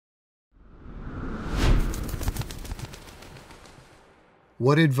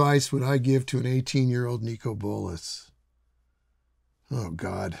What advice would I give to an 18-year-old Niko Bolas? Oh,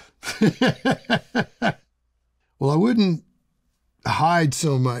 God. Well, I wouldn't hide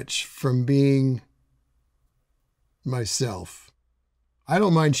so much from being myself. I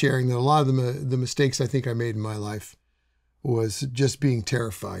don't mind sharing that a lot of the mistakes I think I made in my life was just being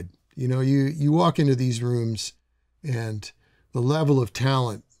terrified. You know, you walk into these rooms and the level of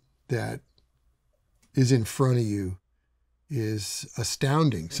talent that is in front of you is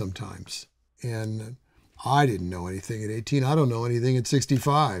astounding sometimes. And I didn't know anything at 18. I don't know anything at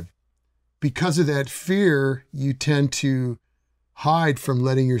 65. Because of that fear, you tend to hide from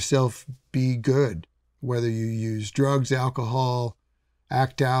letting yourself be good, whether you use drugs, alcohol,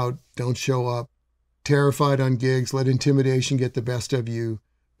 act out, don't show up, terrified on gigs, let intimidation get the best of you,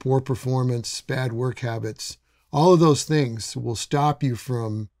 poor performance, bad work habits. All of those things will stop you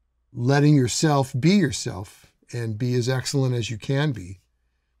from letting yourself and be as excellent as you can be.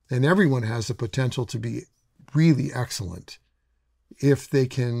 And everyone has the potential to be really excellent if they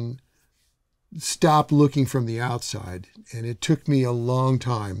can stop looking from the outside. And it took me a long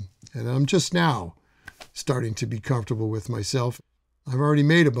time, and I'm just now starting to be comfortable with myself. I've already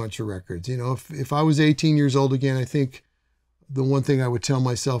made a bunch of records. You know, if I was 18 years old again, I think the one thing I would tell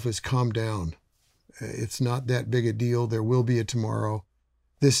myself is calm down. It's not that big a deal. There will be a tomorrow.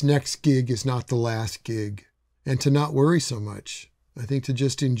 This next gig is not the last gig. And to not worry so much. I think to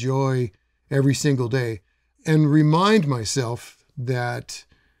just enjoy every single day and remind myself that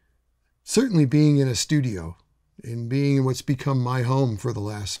certainly being in a studio and being in what's become my home for the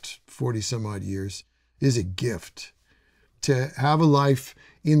last 40 some odd years is a gift. To have a life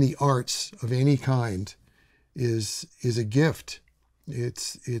in the arts of any kind is a gift.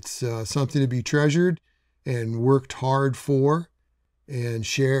 It's something to be treasured and worked hard for and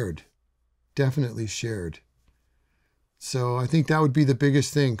shared, definitely shared. So I think that would be the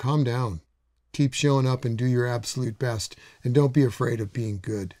biggest thing. Calm down. Keep showing up and do your absolute best. And don't be afraid of being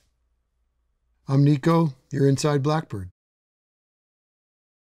good. I'm Niko. You're inside Blackbird.